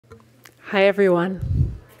Hi,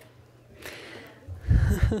 everyone.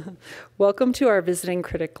 Welcome to our Visiting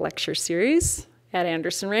Critic lecture series at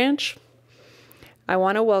Anderson Ranch. I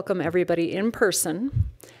want to welcome everybody in person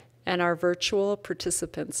and our virtual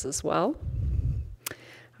participants as well.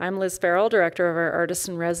 I'm Liz Farrell, Director of our Artist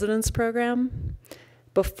in Residence program.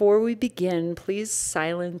 Before we begin, please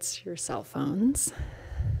silence your cell phones.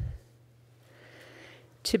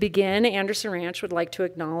 To begin, Anderson Ranch would like to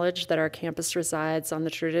acknowledge that our campus resides on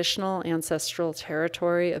the traditional ancestral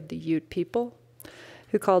territory of the Ute people,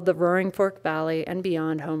 who called the Roaring Fork Valley and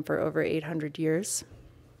beyond home for over 800 years.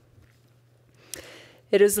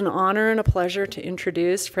 It is an honor and a pleasure to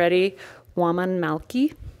introduce Fredy Huaman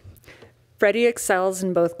Mallqui. Fredy excels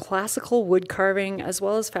in both classical wood carving as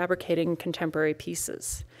well as fabricating contemporary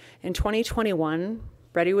pieces. In 2021,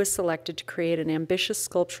 Fredy was selected to create an ambitious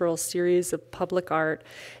sculptural series of public art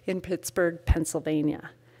in Pittsburgh, Pennsylvania.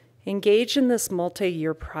 Engaged in this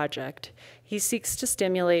multi-year project, he seeks to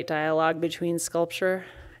stimulate dialogue between sculpture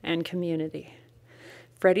and community.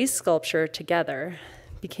 Fredy's sculpture, Together,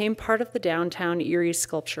 became part of the Downtown Erie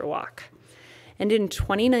Sculpture Walk. And in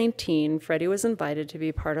 2019, Fredy was invited to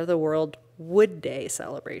be part of the World Wood Day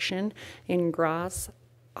celebration in Graz,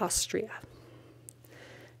 Austria.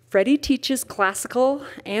 Fredy teaches classical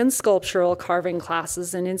and sculptural carving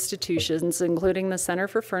classes in institutions, including the Center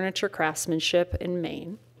for Furniture Craftsmanship in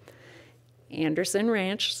Maine, Anderson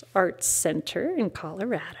Ranch Arts Center in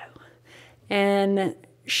Colorado, and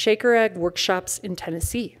Shaker Egg Workshops in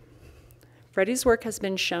Tennessee. Fredy's work has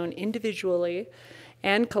been shown individually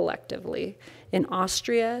and collectively in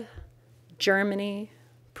Austria, Germany,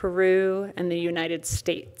 Peru, and the United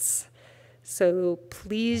States. So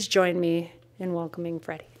please join me in welcoming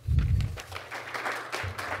Fredy.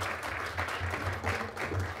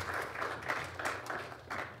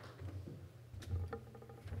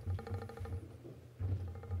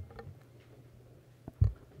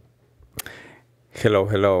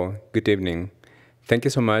 Hello, good evening. Thank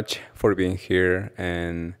you so much for being here,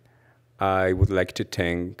 and I would like to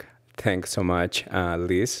thank so much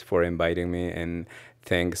Liz for inviting me, and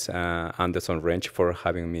thanks Anderson Ranch for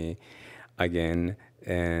having me again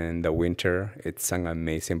in the winter. It's an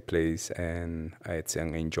amazing place, and it's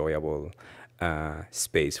an enjoyable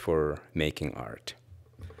space for making art.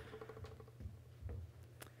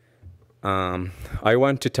 I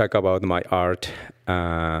want to talk about my art,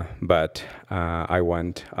 but I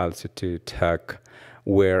want also to talk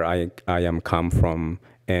where I am come from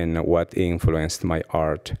and what influenced my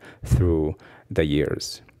art through the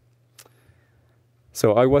years.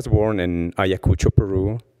 So I was born in Ayacucho,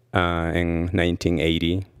 Peru in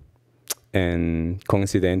 1980, and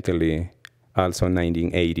coincidentally, also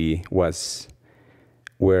 1980 was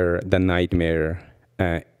where the nightmare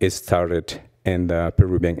started in the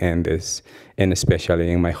Peruvian Andes, and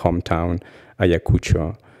especially in my hometown,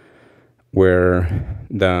 Ayacucho, where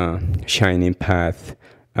the Shining Path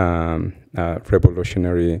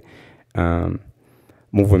revolutionary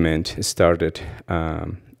movement started,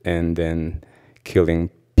 and then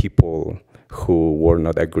killing people who were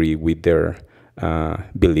not agree with their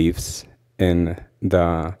beliefs, and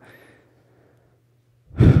the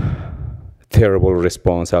terrible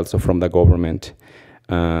response also from the government,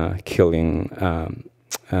 killing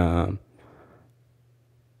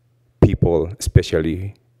people,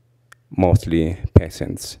 especially mostly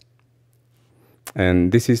peasants.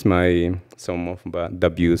 And this is some of the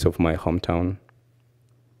views of my hometown.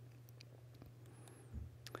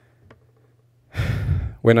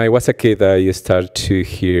 When I was a kid, I started to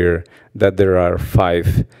hear that there are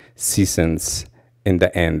 5 seasons in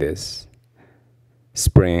the Andes: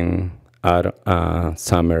 spring,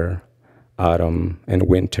 summer, autumn, and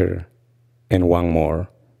winter, and one more,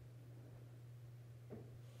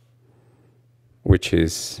 which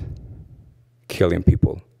is killing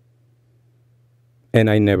people. And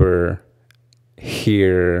I never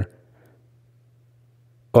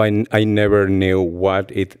I never knew what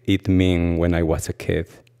it meant when I was a kid.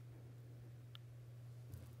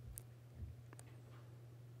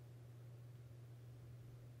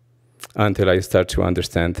 Until I start to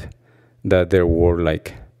understand that there were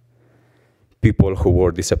like people who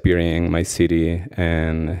were disappearing in my city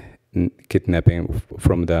and kidnapping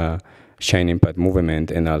from the Shining Path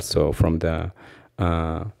movement, and also from the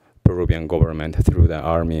Peruvian government through the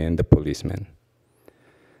army and the policemen.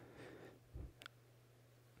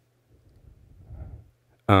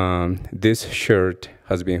 This shirt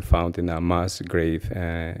has been found in a mass grave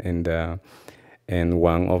in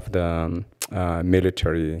one of the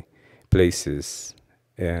military places,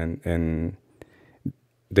 and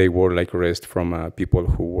they were like arrested from people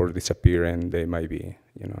who were disappearing. They might be,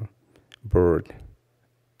 buried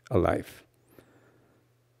alive.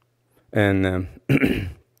 And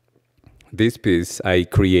this piece I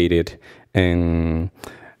created when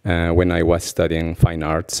I was studying fine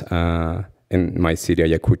arts in my city,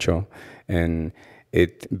 Ayacucho, and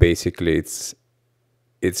it basically it's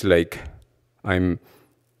like I'm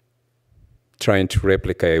trying to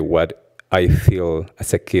replicate what I feel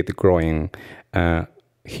as a kid growing,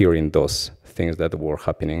 hearing those things that were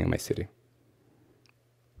happening in my city.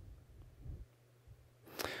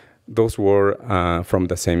 Those were from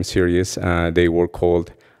the same series. They were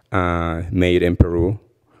called Made in Peru,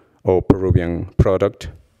 or Peruvian Product.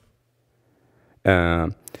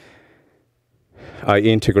 I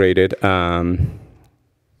integrated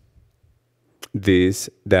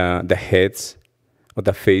the heads or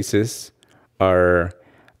the faces are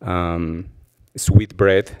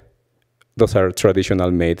sweetbread. Those are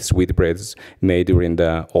traditional made sweetbreads made during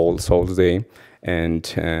the All Souls Day,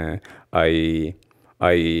 and I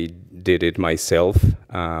did it myself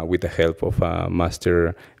with the help of a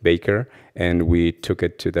master baker, and we took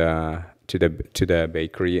it to the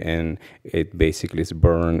bakery, and it basically is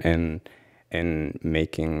burned and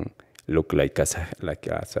making look like as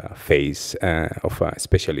a face of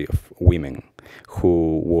especially of women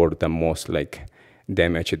who were the most like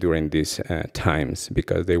damaged during these times,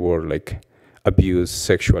 because they were like abused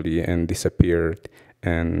sexually and disappeared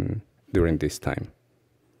and during this time.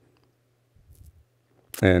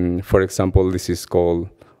 And for example, this is called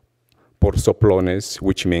por soplones,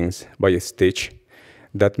 which means by a stitch.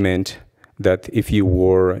 That meant that if you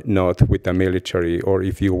were not with the military, or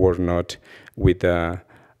if you were not with the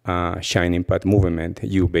Shining Path movement,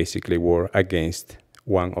 you basically were against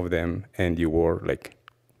one of them, and you were like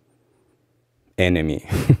enemy.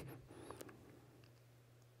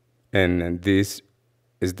 And this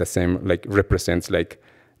is the same, like represents like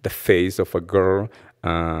the face of a girl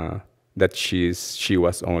that she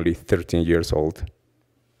was only 13 years old.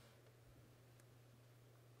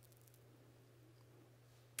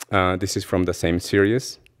 This is from the same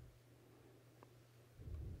series.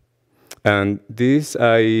 And this,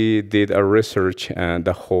 I did a research,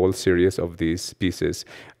 the whole series of these pieces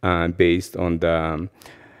based on the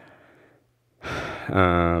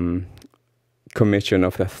Commission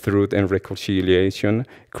of the Truth and Reconciliation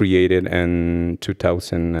created in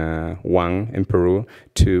 2001 in Peru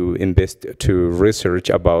to research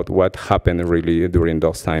about what happened really during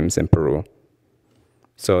those times in Peru.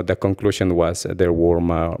 So the conclusion was there were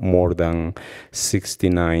more than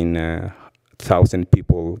 69,000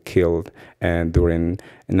 people killed during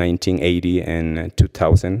 1980 and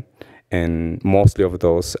 2000, and mostly of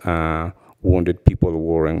those wounded people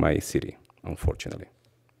were in my city, unfortunately.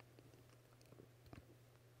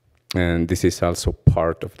 And this is also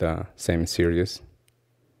part of the same series.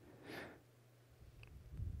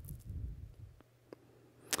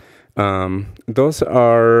 Those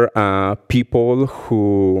are people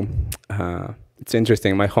who, it's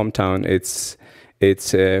interesting, my hometown, it's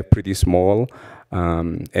pretty small,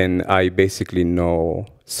 and I basically know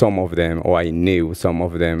some of them, or I knew some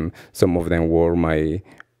of them. Some of them were my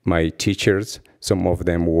teachers, some of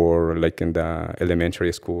them were like in the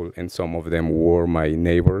elementary school, and some of them were my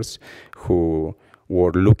neighbors who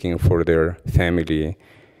were looking for their family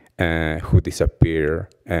who disappeared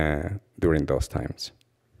during those times.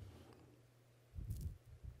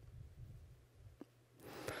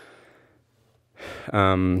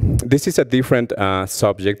 This is a different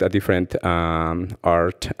subject, a different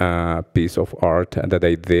art, piece of art that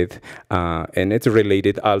I did, and it's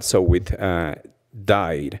related also with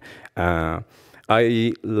dyed.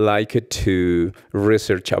 I like to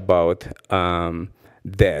research about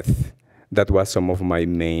death. That was some of my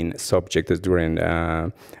main subjects during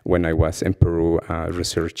when I was in Peru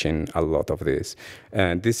researching a lot of this.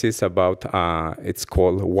 And this is about, it's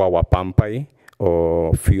called Huapan,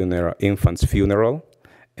 or infant's funeral,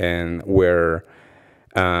 and where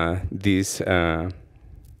this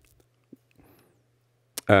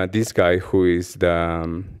guy who is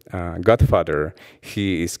the godfather,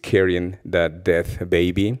 he is carrying that death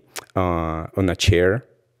baby on a chair,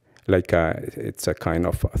 like it's a kind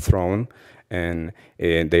of a throne, and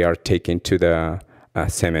they are taken to the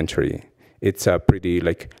cemetery. It's a pretty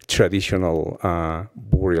like traditional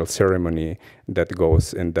burial ceremony that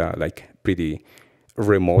goes in the like pretty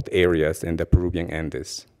remote areas in the Peruvian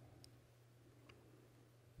Andes.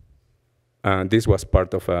 This was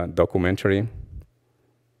part of a documentary.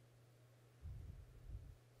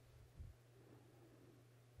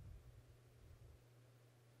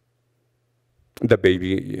 The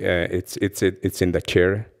baby, it's in the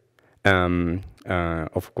chair,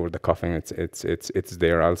 Of course, the coffin it's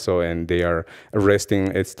there also, and they are resting.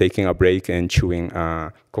 It's taking a break and chewing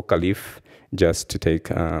coca leaf just to take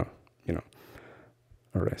a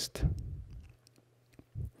rest.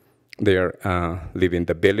 They are leaving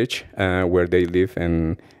the village where they live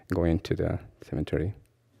and going to the cemetery.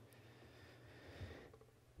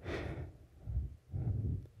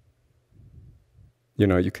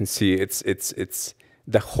 You can see it's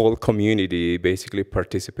the whole community basically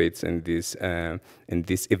participates in this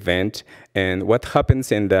event. And what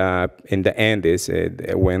happens in the end is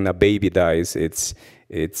when a baby dies, it's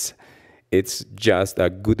just a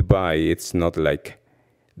goodbye. It's not like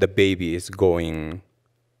the baby is going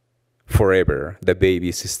forever. The baby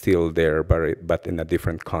is still there, but in a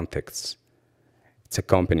different context. It's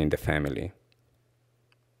accompanying the family.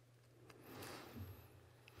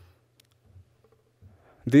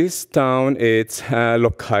 This town is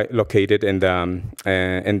located in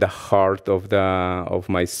the heart of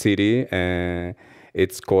my city.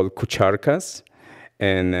 It's called Cucharcas,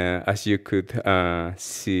 and as you could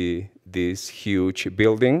see, this huge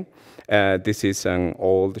building. This is an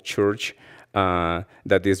old church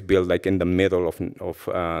that is built like in the middle of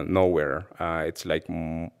nowhere. It's like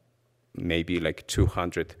maybe like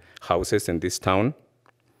 200 houses in this town,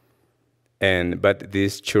 but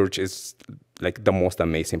this church is like the most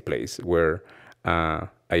amazing place where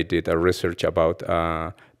I did a research about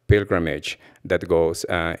pilgrimage that goes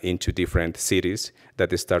into different cities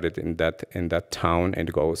that started in that town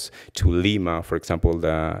and goes to Lima, for example,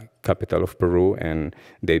 the capital of Peru, and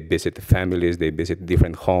they visit families, they visit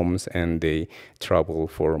different homes, and they travel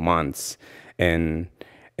for months. And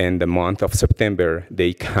in the month of September,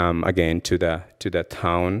 they come again to the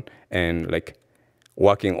town and like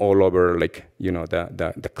walking all over, like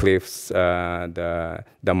the cliffs, the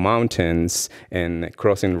mountains, and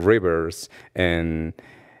crossing rivers, and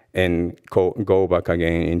go back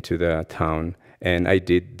again into the town. And I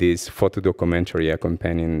did this photo documentary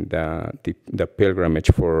accompanying the pilgrimage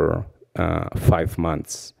for 5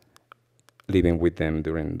 months, living with them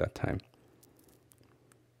during that time.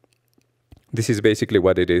 This is basically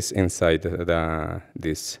what it is inside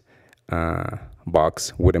this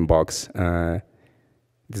box, wooden box.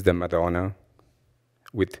 This is the Madonna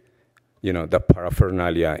with, the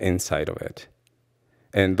paraphernalia inside of it.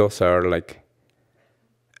 And those are like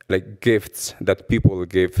gifts that people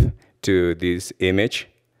give to this image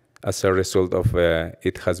as a result of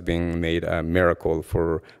it has been made a miracle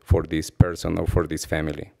for this person or for this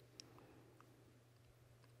family.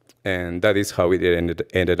 And that is how it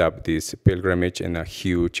ended up, this pilgrimage, in a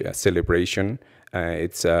huge celebration.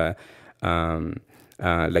 It's like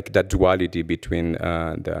that duality between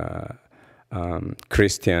the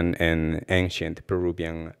Christian and ancient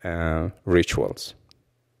Peruvian rituals.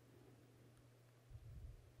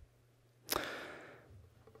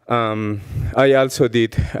 I also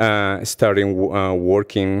did starting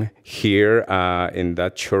working here in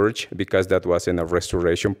that church, because that was in a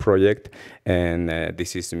restoration project, and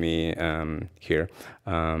this is me here,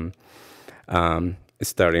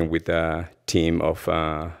 starting with a team of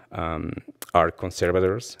art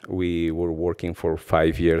conservators. We were working for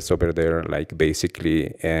 5 years over there, like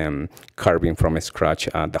basically carving from scratch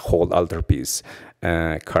the whole altarpiece,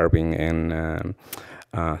 carving in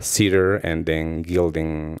cedar and then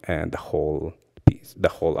gilding the whole piece, the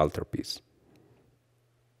whole altarpiece.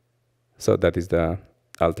 So that is the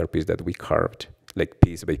altarpiece that we carved, like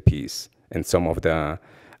piece by piece, and some of the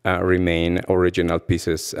remain original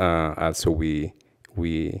pieces also we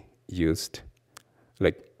used,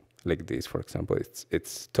 like this, for example.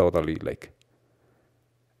 It's totally like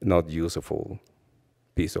not usable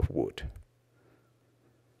piece of wood,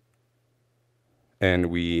 and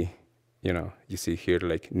we, you see here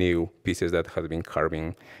like new pieces that have been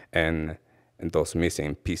carving, and those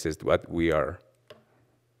missing pieces what we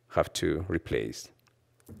have to replace.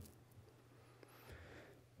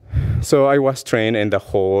 So I was trained in the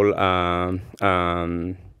whole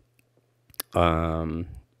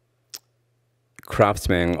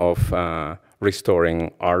craftsman of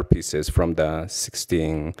restoring art pieces from the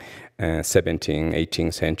 16th, 17th,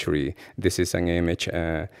 18th century. This is an image,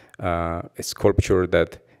 a sculpture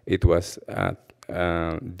that it was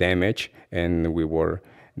damaged, and we were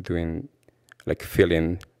doing, like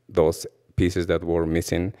filling those pieces that were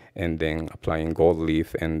missing, and then applying gold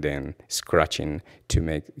leaf, and then scratching to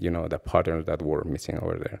make, the patterns that were missing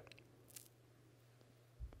over there.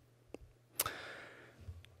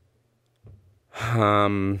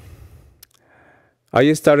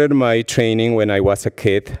 I started my training when I was a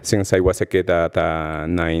kid, since I was a kid at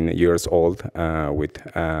 9 years old,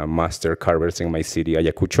 with master carvers in my city,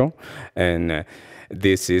 Ayacucho, and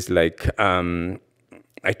this is like,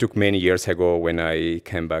 I took many years ago when I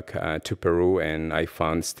came back to Peru, and I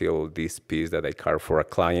found still this piece that I carved for a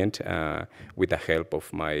client with the help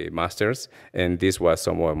of my masters. And this was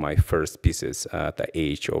some of my first pieces at the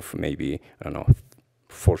age of maybe, I don't know,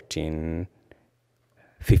 14,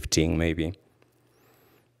 15 maybe.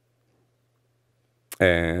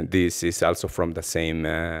 And this is also from the same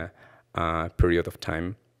period of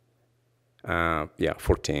time. Yeah,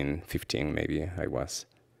 14, 15 maybe I was.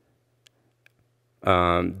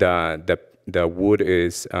 The wood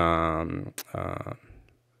is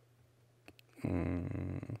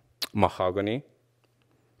mahogany,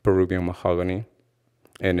 Peruvian mahogany,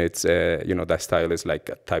 and it's you know, the style is like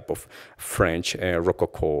a type of French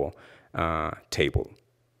Rococo table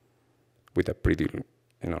with a pretty,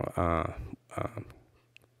 you know.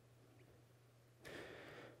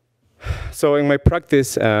 So in my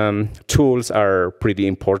practice, tools are pretty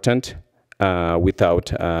important.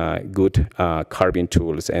 Without good carving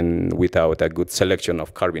tools and without a good selection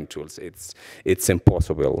of carving tools, it's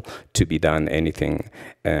impossible to be done anything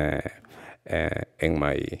in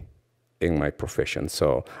my profession.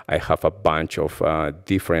 So I have a bunch of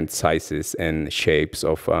different sizes and shapes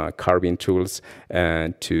of carving tools,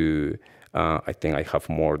 and I think I have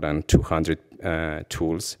more than 200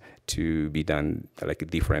 tools to be done, like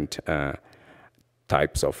different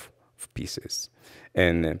types of pieces.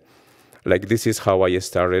 And like, this is how I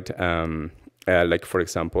started. Like, for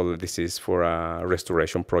example, this is for a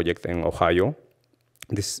restoration project in Ohio.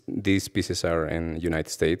 These pieces are in the United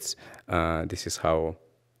States. This is how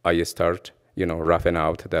I start, you know, roughing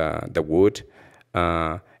out the wood.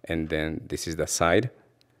 And then this is the side.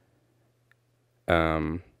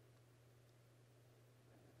 You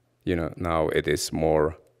know, now it is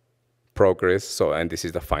more progress. So, and this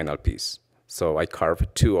is the final piece. So I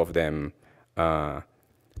carved two of them to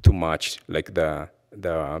match like the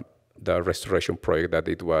restoration project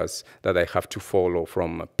that I have to follow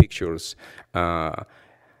from pictures,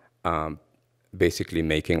 basically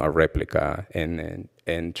making a replica and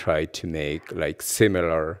try to make like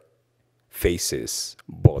similar faces,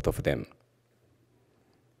 both of them.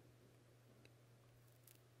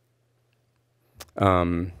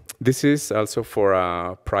 This is also for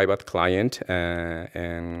a private client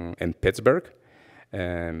in Pittsburgh.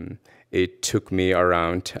 It took me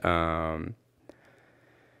around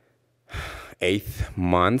 8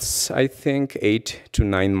 months, I think, 8 to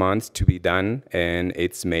 9 months to be done, and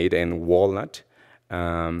it's made in walnut.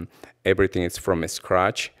 Everything is from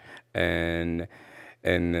scratch, and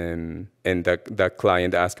the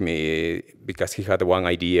client asked me, because he had one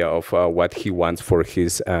idea of what he wants for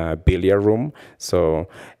his billiard room. So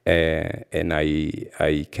and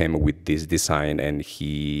I came with this design, and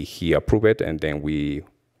he approved it, and then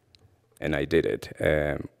I did it.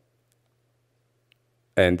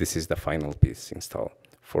 And this is the final piece installed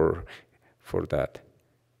for that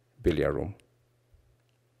billiard room.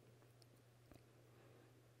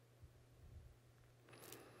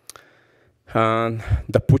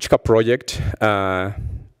 The Puchka project, I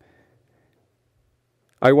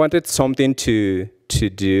wanted something to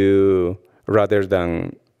do rather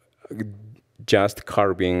than just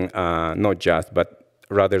carving, not just, but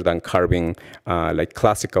rather than carving like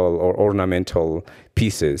classical or ornamental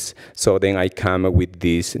pieces. So then I come with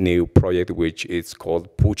this new project, which is called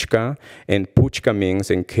Puchka. And Puchka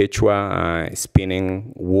means in Quechua,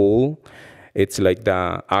 spinning wool. It's like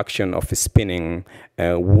the action of spinning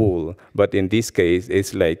wool. But in this case,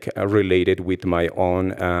 it's like related with my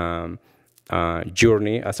own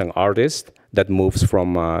journey as an artist that moves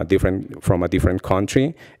from a different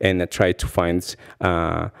country and try to find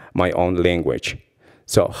my own language.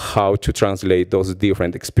 So how to translate those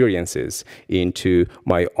different experiences into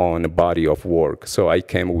my own body of work. So I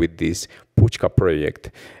came with this Puchka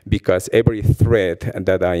project because every thread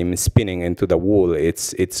that I'm spinning into the wool,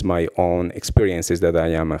 it's my own experiences that I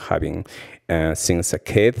am having since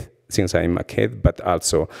I'm a kid, but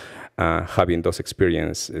also having those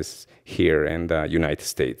experiences here in the United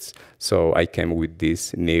States. So I came with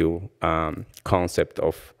this new concept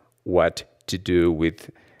of what to do with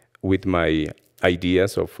my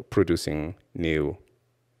ideas of producing new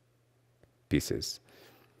pieces.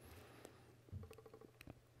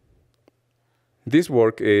 This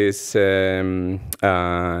work is in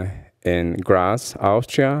Graz,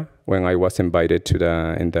 Austria, when I was invited to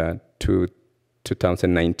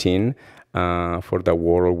 2019 for the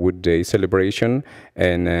World Wood Day celebration,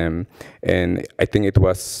 and I think it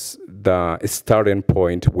was the starting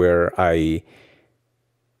point where I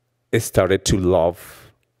started to love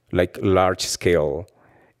like large-scale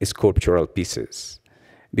sculptural pieces.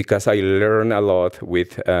 because I learned a lot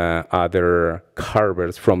with other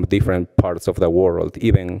carvers from different parts of the world,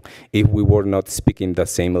 even if we were not speaking the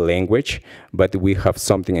same language, but we have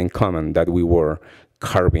something in common, that we were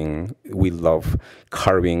carving. We love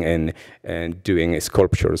carving and doing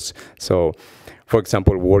sculptures. So, for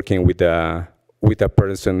example, working with a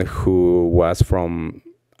person who was from,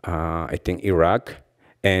 I think, Iraq,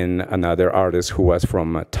 and another artist who was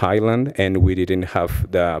from Thailand, and we didn't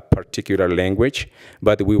have the particular language,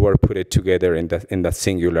 but we were put it together in the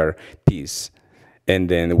singular piece. And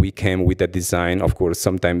then we came with a design. Of course,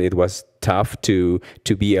 sometimes it was tough to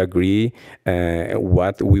be agree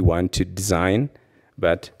what we want to design,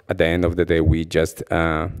 but at the end of the day, we just,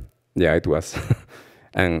 yeah, it was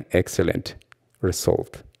an excellent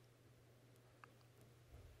result.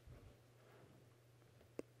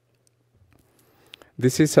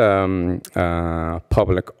 This is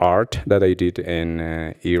public art that I did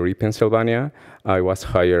in Erie, Pennsylvania. I was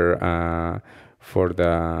hired for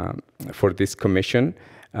this commission.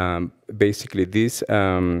 Basically, this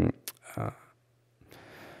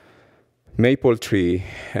maple tree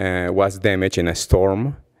was damaged in a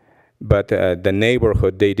storm, but the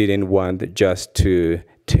neighborhood, they didn't want just to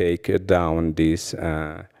take down this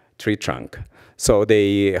tree trunk. So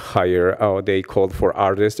they they called for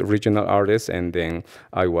artists, regional artists, and then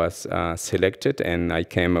I was selected, and I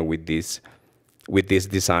came with this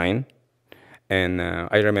design. And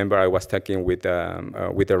I remember I was talking with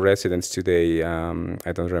the residents today.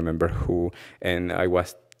 I don't remember who, and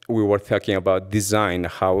we were talking about design,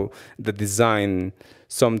 how the design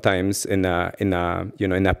sometimes in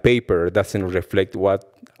a paper doesn't reflect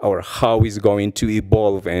what or how it's going to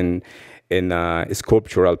evolve in a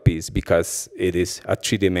sculptural piece, because it is a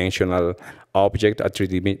three-dimensional object, a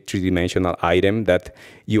three-dimensional item that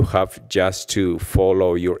you have just to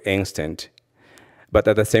follow your instinct. But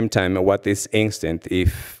at the same time, what is instinct?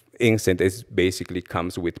 If instinct is basically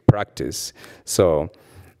comes with practice. So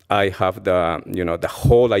I have the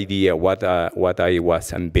whole idea what I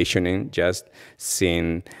was envisioning, just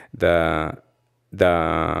seeing the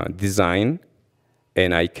design,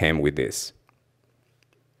 and I came with this.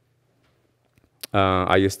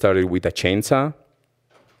 I started with a chainsaw,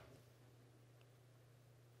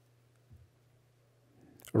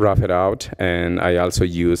 rough it out, and I also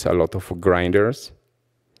use a lot of grinders.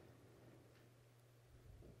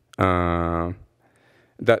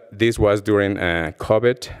 This was during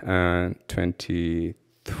COVID,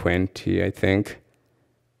 2020, I think.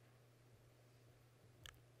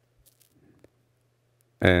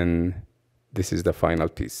 And this is the final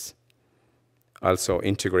piece. Also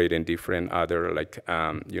integrating different other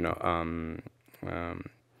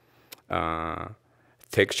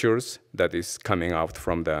textures that is coming out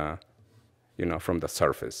from the from the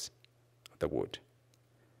surface of the wood.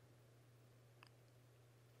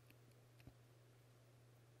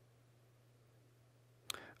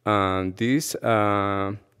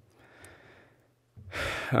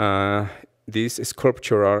 This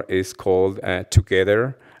sculpture is called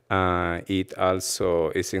Together. It also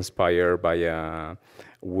is inspired by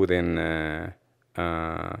wooden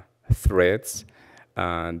threads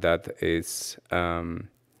that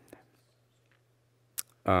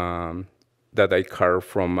I carved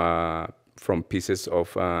from pieces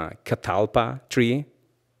of catalpa tree,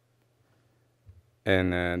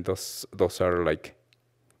 and those are like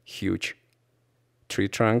huge tree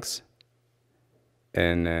trunks,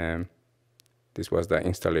 and this was the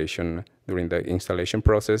installation during the installation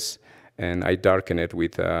process, and I darken it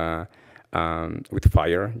with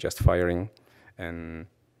fire, just firing, and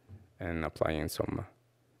applying some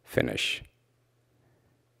finish.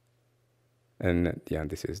 And yeah,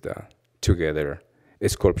 this is the Together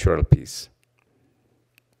sculptural piece.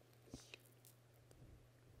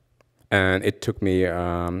 And it took me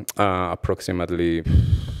approximately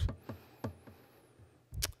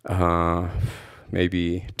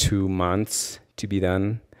maybe 2 months to be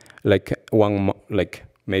done. Like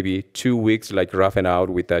maybe 2 weeks, like roughing out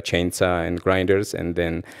with a chainsaw and grinders, and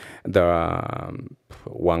then the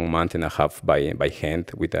 1 month and a half by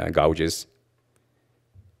hand with gouges.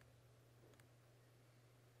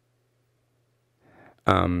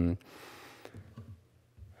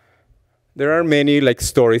 There are many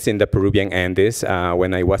stories in the Peruvian Andes.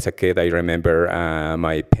 When I was a kid, I remember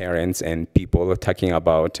my parents and people talking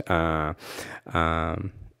about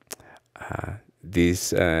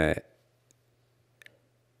this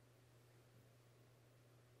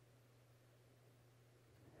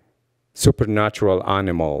supernatural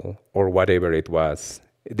animal or whatever it was.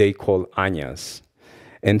 They call añas,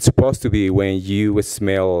 and supposed to be when you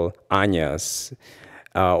smell añas.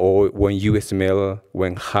 Or when you smell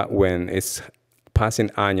when it's passing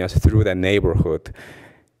añas through the neighborhood,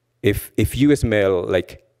 if you smell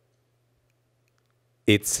like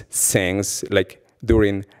its scents like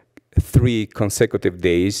during 3 consecutive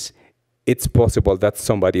days, it's possible that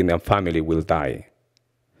somebody in the family will die.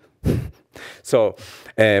 So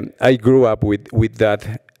I grew up with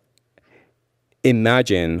that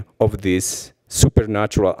imagine of this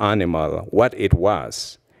supernatural animal, what it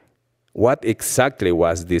was. What exactly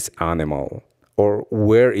was this animal? Or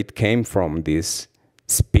where it came from, this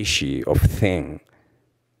species of thing.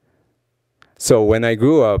 So when I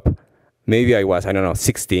grew up, maybe I was, I don't know,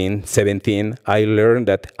 16, 17, I learned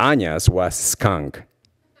that añas was skunk.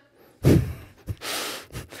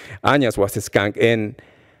 Añas was a skunk.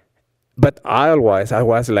 But otherwise, I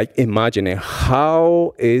was like imagining,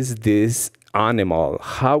 how is this animal,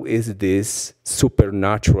 how is this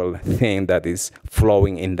supernatural thing that is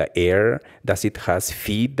flowing in the air? Does it has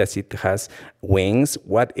feet? Does it has wings?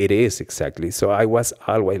 What it is exactly? So I was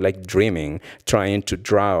always like dreaming, trying to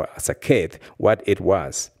draw as a kid what it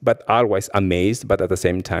was, but always amazed, but at the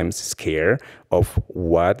same time scared of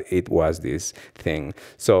what it was, this thing.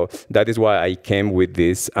 So that is why I came with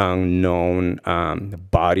this unknown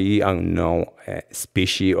body, unknown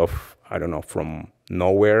species of, I don't know, from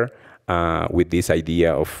nowhere. With this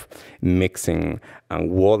idea of mixing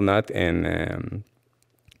walnut and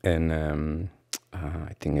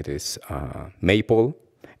I think it is maple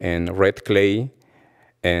and red clay,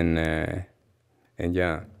 and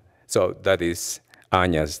yeah, so that is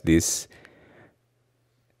añas, this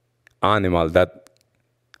animal that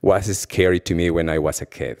was scary to me when I was a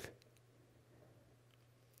kid.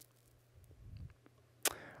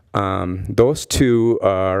 Those two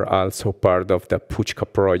are also part of the Puchka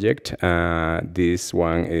project. This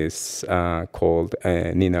one is called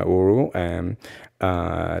Nina Uru.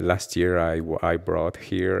 Last year I brought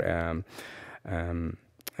here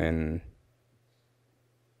and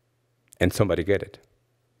somebody get it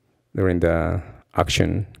during the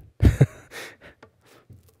auction.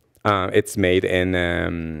 It's made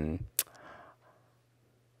in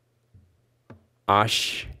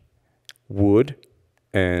ash wood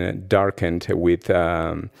and darkened with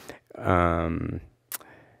a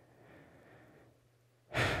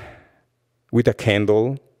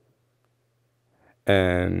candle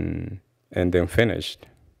and then finished.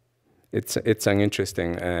 It's an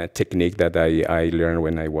interesting technique that I learned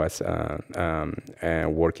when I was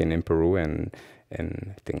working in Peru, and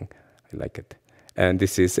I think I like it. And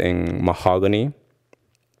this is in mahogany.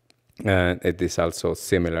 It is also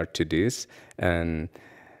similar to this, and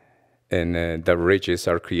the ridges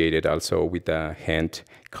are created also with hand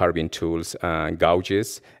carving tools,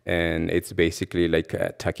 gouges, and it's basically like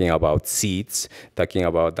talking about seeds, talking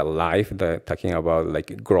about the life, talking about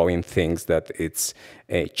like growing things that it's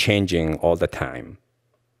changing all the time.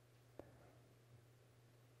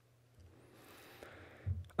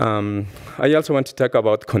 I also want to talk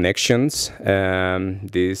about connections.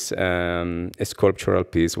 This sculptural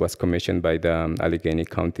piece was commissioned by the Allegheny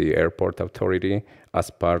County Airport Authority as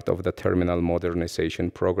part of the terminal modernization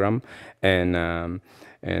program, and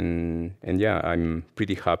yeah, I'm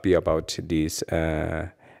pretty happy about this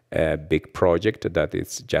big project that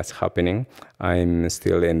is just happening. I'm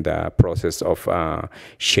still in the process of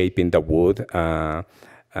shaping the wood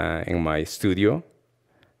in my studio.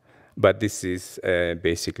 But this is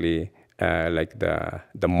basically like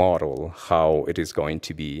the model, how it is going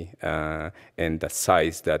to be, and the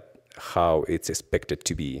size that how it's expected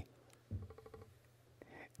to be.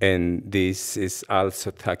 And this is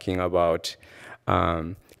also talking about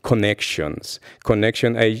connections.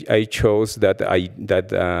 Connection. I chose that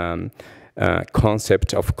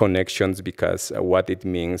concept of connections because what it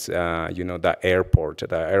means, you know, the airport.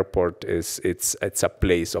 The airport it's a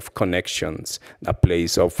place of connections, a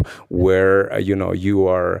place of where you know you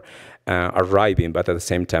are arriving, but at the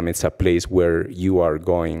same time it's a place where you are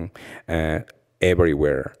going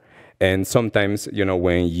everywhere. And sometimes, you know,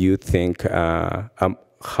 when you think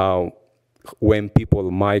how when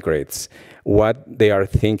people migrates, what they are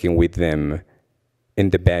thinking with them in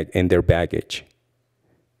their baggage.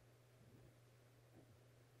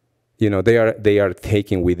 You know, they are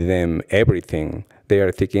taking with them everything. They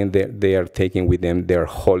are taking with them their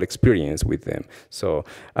whole experience with them. So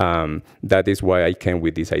that is why I came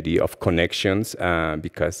with this idea of connections,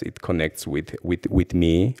 because it connects with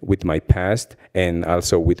me, with my past, and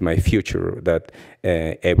also with my future. That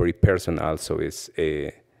every person also is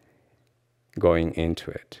going into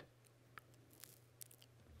it.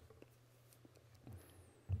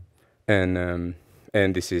 And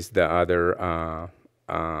this is the other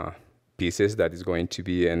pieces that is going to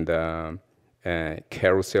be in the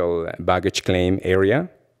carousel baggage claim area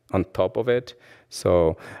on top of it.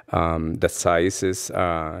 So the sizes,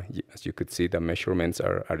 as you could see, the measurements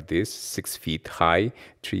are this: 6 feet high,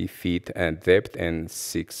 3 feet depth, and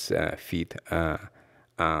 6 feet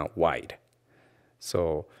wide.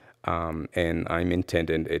 So, and I'm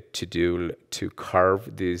intending it to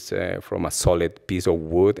carve this from a solid piece of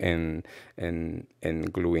wood and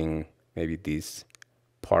gluing maybe these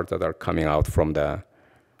parts that are coming out from the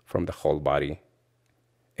whole body.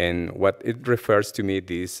 And what it refers to me,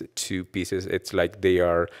 these two pieces, it's like they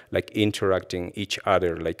are like interacting each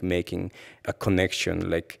other, like making a connection,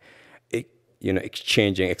 like,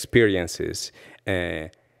 exchanging experiences,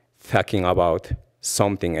 talking about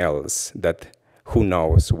something else that who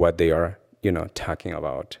knows what they are, talking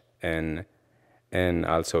about. And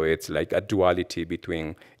also it's like a duality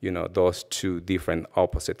between, those two different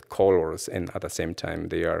opposite colors, and at the same time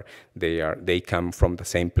they come from the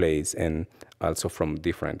same place and also from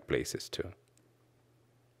different places too.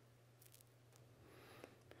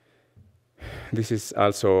 This is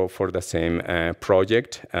also for the same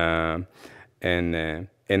project, and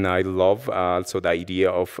I love also the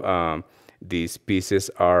idea of these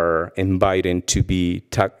pieces are inviting to be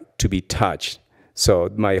touched. So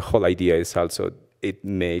my whole idea is also it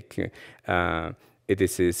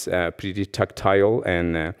is pretty tactile,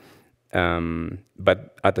 and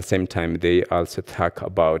but at the same time they also talk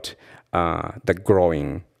about the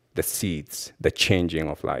growing, the seeds, the changing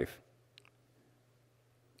of life.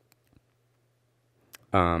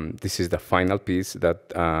 This is the final piece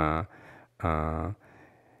that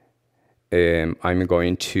I'm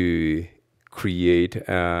going to create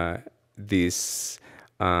these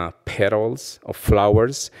petals of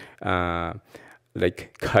flowers,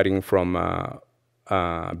 like cutting from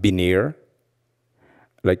veneer,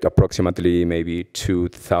 like approximately maybe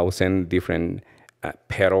 2,000 different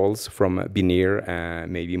petals from veneer,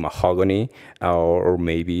 maybe mahogany or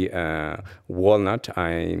maybe walnut.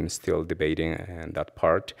 I'm still debating that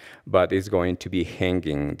part, but it's going to be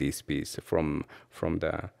hanging this piece from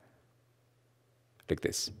the, like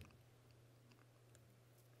this.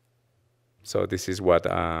 So this is what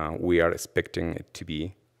we are expecting it to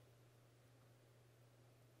be.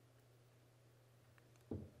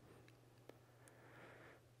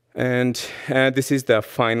 And this is the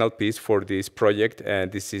final piece for this project.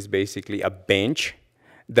 This is basically a bench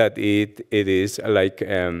that it is like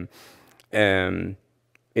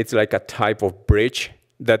it's like a type of bridge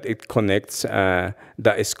that it connects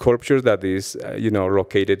the sculpture that is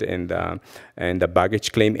located in the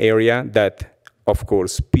baggage claim area. That of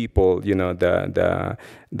course people the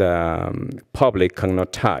public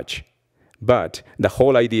cannot touch. But the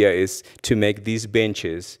whole idea is to make these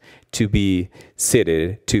benches to be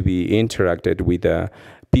seated, to be interacted with the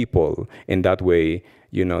people. In that way,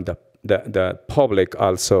 the public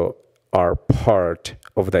also are part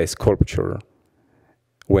of the sculpture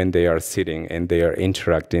when they are sitting and they are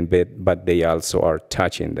interacting, but they also are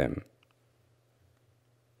touching them.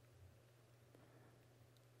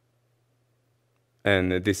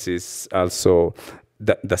 And this is also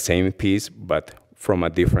the same piece, but from a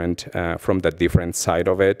different, from the different side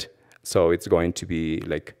of it. So it's going to be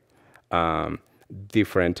like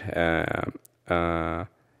different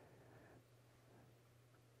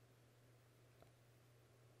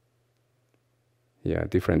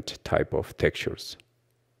different type of textures.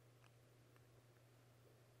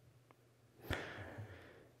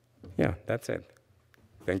 Yeah, that's it.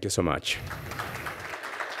 Thank you so much.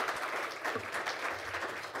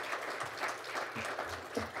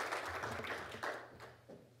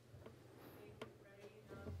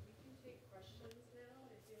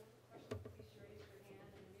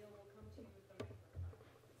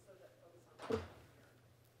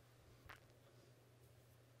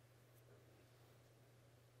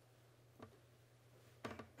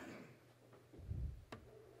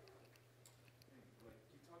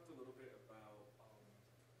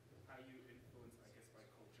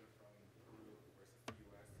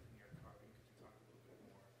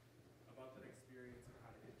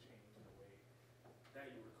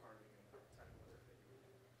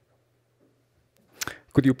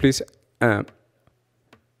 Could you please? Yeah,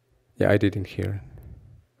 I didn't hear.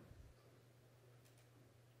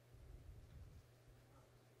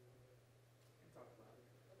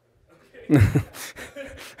 You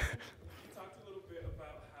talked a little bit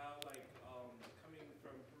about how, like, coming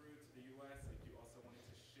from Peru to the U.S., like, you also wanted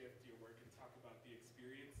to shift your work and talk about the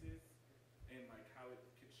experiences and, like, how it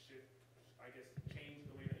could shift, I guess,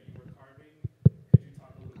 change the way that you were carving. Could you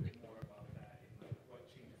talk a little bit more about that and, like, what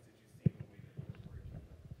changes did you see in the way that you were working?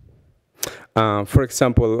 For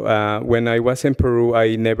example, when I was in Peru,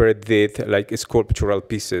 I never did like sculptural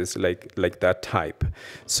pieces like that type.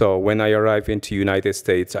 So when I arrived into United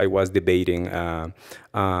States, I was debating.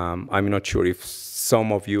 I'm not sure if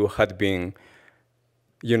some of you had been,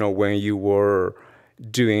 you know, when you were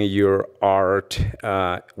doing your art,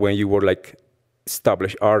 when you were like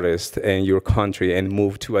established artist in your country and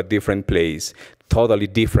moved to a different place, totally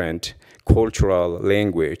different cultural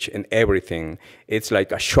language and everything. It's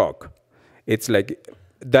like a shock. It's like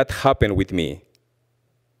that happened with me.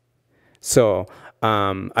 So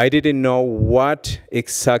I didn't know what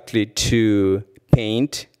exactly to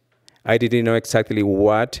paint. I didn't know exactly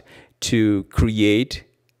what to create,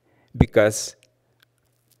 because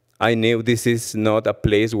I knew this is not a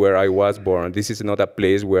place where I was born. This is not a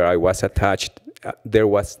place where I was attached. There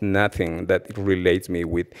was nothing that relates me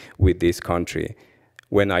with this country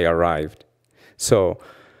when I arrived. So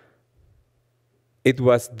it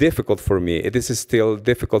was difficult for me. It is still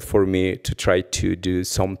difficult for me to try to do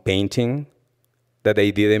some painting that I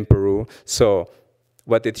did in Peru. So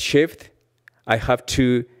what it shifted, I have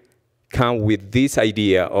to come with this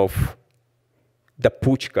idea of the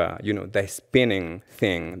puchka, you know, the spinning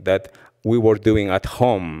thing that we were doing at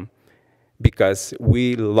home, because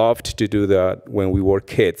we loved to do that when we were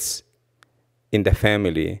kids in the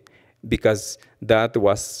family, because that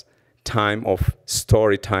was time of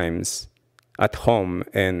story times at home,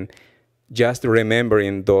 and just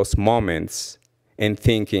remembering those moments and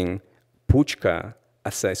thinking puchka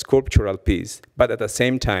as a sculptural piece, but at the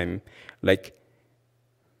same time, like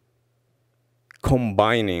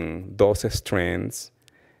combining those strengths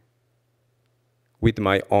with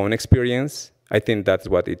my own experience. I think that's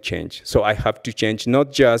what it changed. So I have to change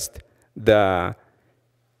not just my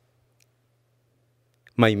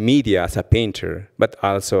media as a painter, but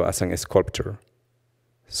also as a sculptor.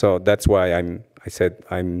 So that's why I said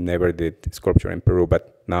I never did sculpture in Peru,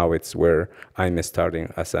 but now it's where I'm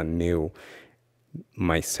starting as a new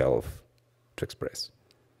myself to express.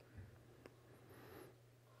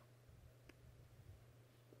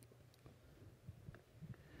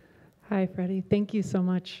 Hi, Fredy. Thank you so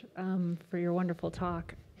much for your wonderful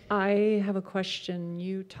talk. I have a question.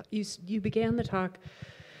 You began the talk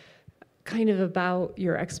kind of about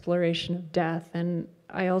your exploration of death, and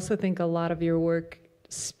I also think a lot of your work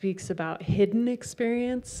speaks about hidden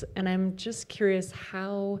experience, and I'm just curious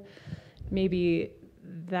how maybe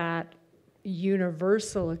that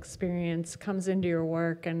universal experience comes into your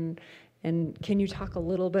work, and can you talk a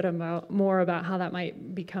little bit more about how that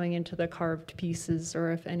might be coming into the carved pieces,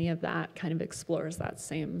 or if any of that kind of explores that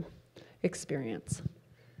same experience?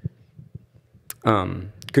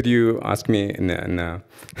 Could you ask me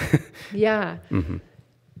Yeah. Mm-hmm.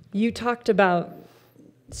 You talked about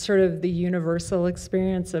sort of the universal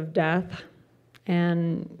experience of death,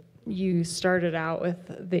 and you started out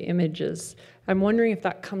with the images. I'm wondering if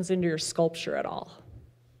that comes into your sculpture at all.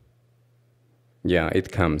 Yeah,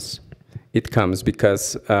 it comes. It comes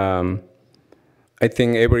because I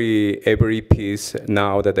think every piece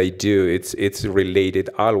now that I do, it's related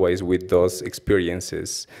always with those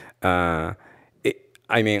experiences. I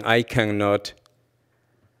mean, I cannot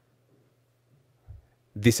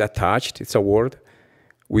disattached, it's a word,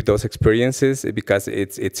 with those experiences, because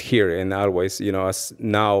it's here and always, you know, as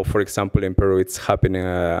now, for example, in Peru, it's happening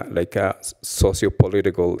like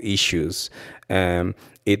socio-political issues.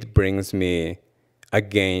 It brings me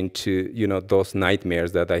again to, you know, those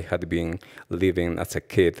nightmares that I had been living as a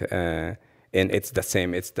kid, and it's the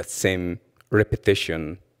same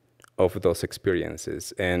repetition of those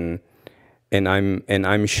experiences, and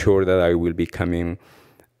I'm sure that I will be coming.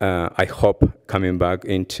 I hope coming back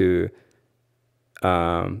into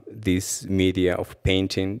this media of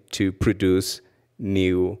painting to produce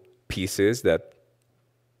new pieces that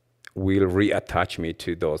will reattach me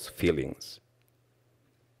to those feelings.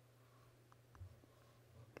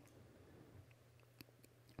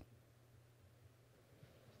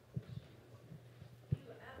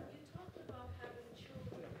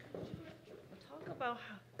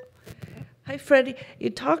 Hi, Fredy. You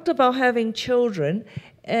talked about having children,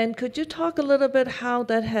 and could you talk a little bit how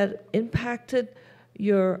that had impacted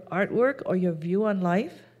your artwork or your view on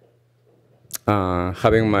life?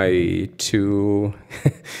 Having my two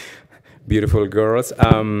beautiful girls.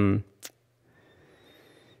 I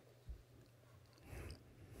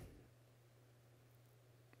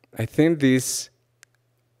think this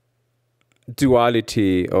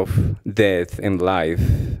duality of death and life,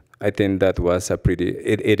 I think that was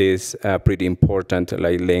it is a pretty important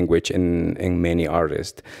like language in many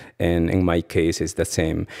artists, and in my case it's the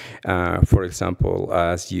same. For example,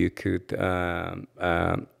 as you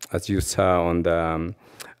saw on the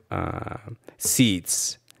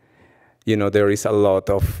seeds. You know, there is a lot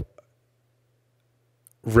of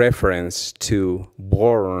reference to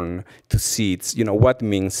born, to seeds. You know, what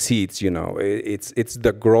means seeds? You know, it's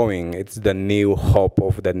the growing, it's the new hope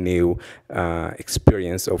of the new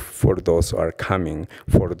experience of for those who are coming,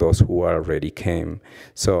 for those who already came.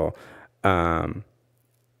 So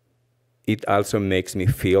it also makes me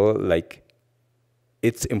feel like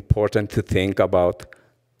it's important to think about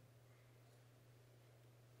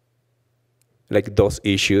like those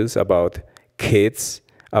issues about kids,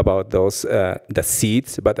 about those the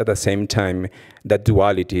seeds, but at the same time the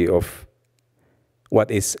duality of what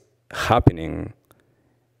is happening,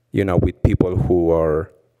 you know, with people who are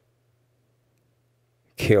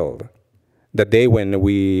killed. The day when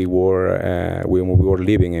we were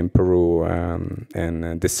living in Peru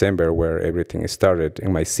in December, where everything started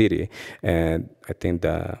in my city, and I think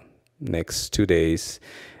the next 2 days,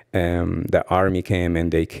 the army came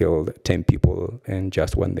and they killed 10 people in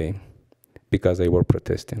just one day, because they were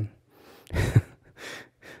protesting.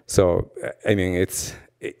 So, I mean, it's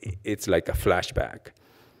like a flashback.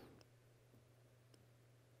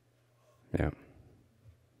 Yeah.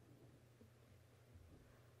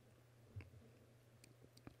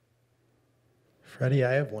 Fredy,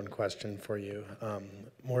 I have one question for you,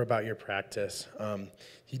 more about your practice.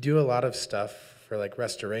 You do a lot of stuff for like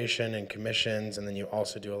restoration and commissions, and then you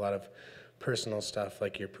also do a lot of personal stuff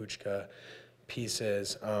like your puchka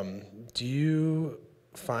pieces. Do you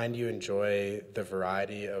find you enjoy the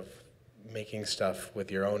variety of making stuff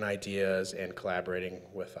with your own ideas and collaborating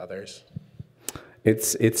with others?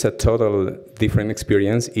 It's a total different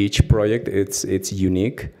experience. Each project it's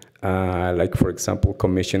unique. Like for example,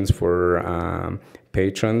 commissions for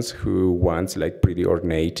patrons who want like pretty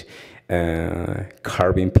ornate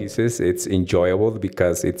carving pieces. It's enjoyable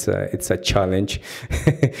because it's a challenge.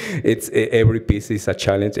 Every piece is a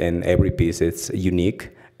challenge, and every piece is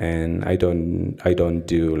unique. And I don't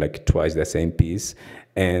do like twice the same piece.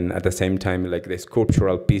 And at the same time, like the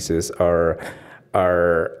sculptural pieces are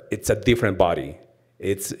it's a different body.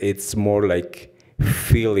 It's more like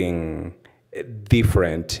feeling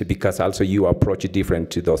different, because also you approach it different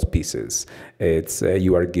to those pieces. It's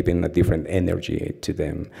you are giving a different energy to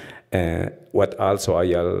them. What also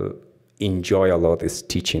I enjoy a lot is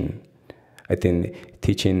teaching. I think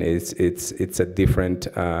teaching it's a different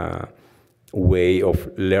way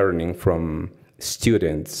of learning from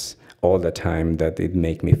students all the time, that it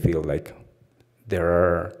make me feel like there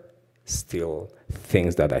are still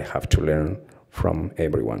things that I have to learn from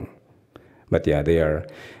everyone. But yeah, they are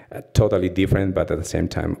totally different, but at the same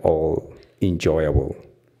time all enjoyable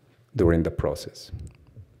during the process.